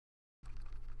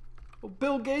Well,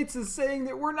 Bill Gates is saying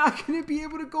that we're not going to be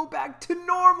able to go back to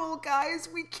normal, guys.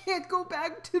 We can't go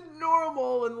back to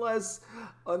normal unless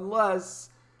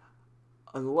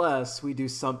we do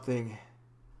something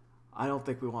I don't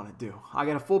think we want to do. I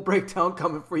got a full breakdown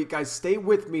coming for you guys. Stay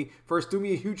with me. First, do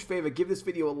me a huge favor. Give this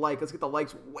video a like. Let's get the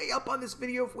likes way up on this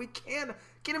video if we can.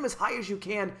 Get them as high as you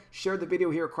can. Share the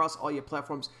video here across all your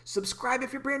platforms. Subscribe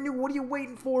if you're brand new. What are you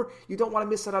waiting for? You don't want to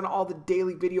miss out on all the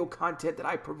daily video content that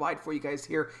I provide for you guys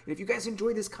here. And if you guys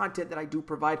enjoy this content that I do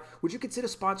provide, would you consider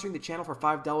sponsoring the channel for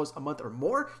 $5 a month or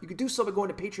more? You can do so by going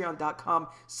to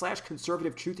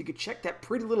patreon.com/conservativetruth. You can check that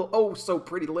pretty little, oh so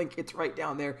pretty link. It's right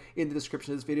down there in the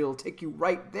description of this video. It'll take you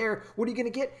right there. What are you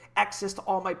going to get? Access to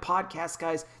all my podcasts,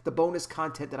 guys. The bonus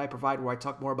content that I provide where I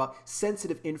talk more about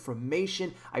sensitive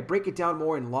information. I break it down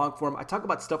more in long form. I talk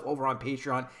about stuff over on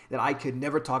Patreon that I could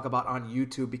never talk about on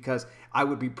YouTube because I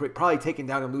would be probably taken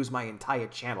down and lose my entire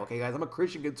channel. Okay, guys, I'm a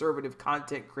Christian conservative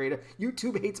content creator.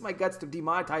 YouTube hates my guts to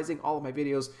demonetizing all of my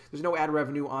videos. There's no ad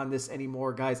revenue on this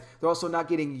anymore, guys. They're also not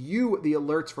getting you the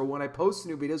alerts for when I post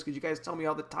new videos because you guys tell me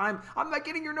all the time I'm not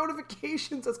getting your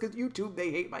notifications. That's because YouTube,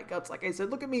 they hate my guts. Like I said,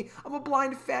 look at me. I'm a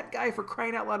blind fat guy, for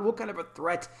crying out loud. What kind of a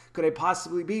threat could I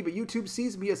possibly be? But YouTube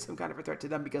sees me as some kind of a threat to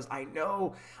them because I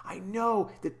know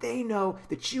that they know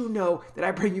that you know that I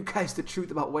bring you guys the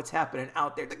truth about what's happening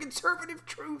out there. The conservative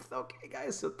truth. Okay,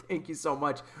 guys, so thank you so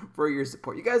much for your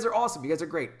support. You guys are awesome. You guys are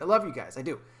great. I love you guys. I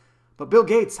do. But Bill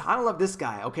Gates, I don't love this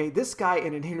guy, okay? This guy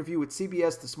in an interview with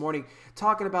CBS this morning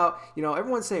talking about, you know,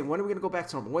 everyone's saying, when are we going to go back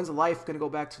to normal? When's life going to go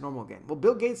back to normal again? Well,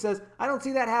 Bill Gates says, I don't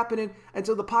see that happening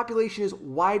until the population is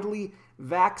widely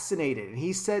vaccinated. And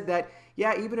he said that,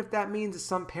 yeah, even if that means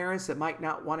some parents that might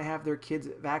not want to have their kids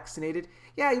vaccinated,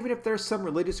 yeah, even if there's some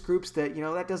religious groups that, you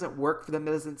know, that doesn't work for them,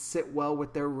 that doesn't sit well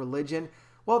with their religion,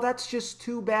 well, that's just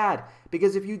too bad,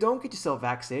 because if you don't get yourself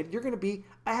vaccinated, you're going to be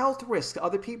a health risk to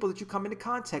other people that you come into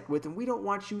contact with, and we don't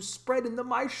want you spreading the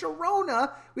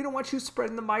myshorona. We don't want you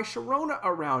spreading the myshorona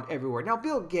around everywhere. Now,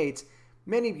 Bill Gates,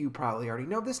 many of you probably already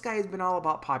know, this guy has been all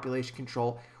about population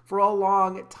control for a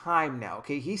long time now,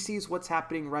 okay? He sees what's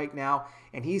happening right now,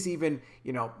 and he's even,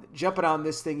 you know, jumping on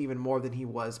this thing even more than he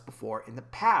was before in the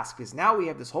past, because now we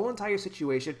have this whole entire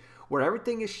situation where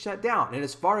everything is shut down. And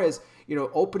as far as, you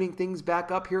know, opening things back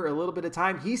up here a little bit of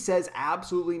time, he says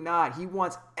absolutely not. He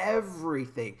wants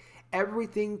everything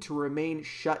to remain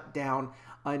shut down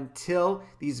until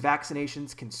these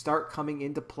vaccinations can start coming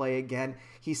into play again.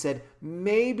 He said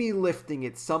maybe lifting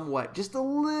it somewhat, just a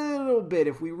little bit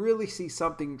if we really see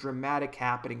something dramatic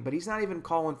happening. But he's not even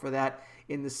calling for that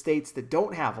in the states that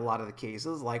don't have a lot of the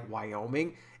cases, like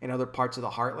Wyoming and other parts of the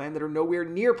heartland that are nowhere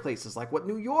near places like what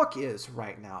New York is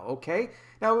right now, okay?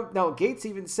 Now Gates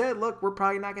even said, look, we're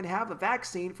probably not going to have a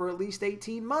vaccine for at least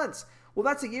 18 months. Well,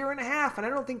 that's a year and a half, and I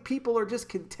don't think people are just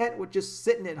content with just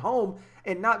sitting at home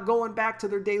and not going back to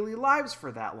their daily lives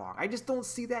for that long. I just don't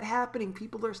see that happening.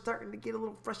 People are starting to get a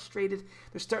little frustrated.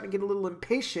 They're starting to get a little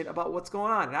impatient about what's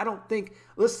going on, and I don't think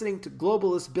listening to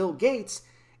globalist Bill Gates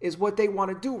is what they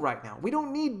want to do right now. We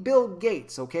don't need Bill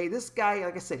Gates, okay? This guy,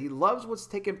 like I said, he loves what's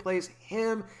taking place.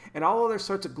 Him and all other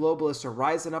sorts of globalists are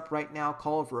rising up right now,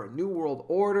 calling for a new world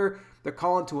order. They're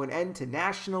calling to an end to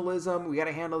nationalism. We got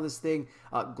to handle this thing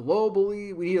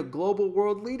globally. We need a global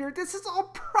world leader. This is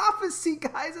all prophecy,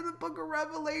 guys, in the book of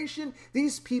Revelation.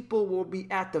 These people will be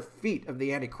at the feet of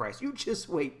the Antichrist. You just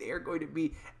wait. They are going to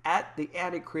be at the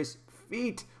Antichrist's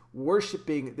feet,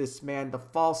 worshiping this man, the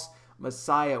false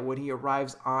Messiah, when he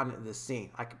arrives on the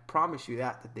scene. I can promise you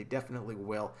that they definitely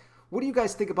will. What do you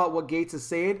guys think about what Gates is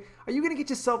saying? Are you going to get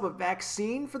yourself a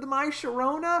vaccine for the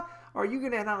myshorona? Or are you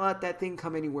going to not let that thing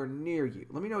come anywhere near you?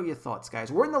 Let me know your thoughts,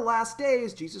 guys. We're in the last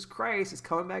days. Jesus Christ is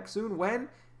coming back soon. When?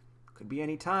 Could be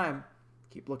any time.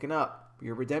 Keep looking up.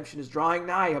 Your redemption is drawing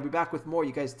nigh. I'll be back with more.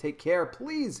 You guys take care.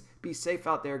 Please be safe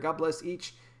out there. God bless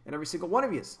each and every single one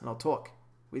of you. And I'll talk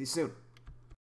with you soon.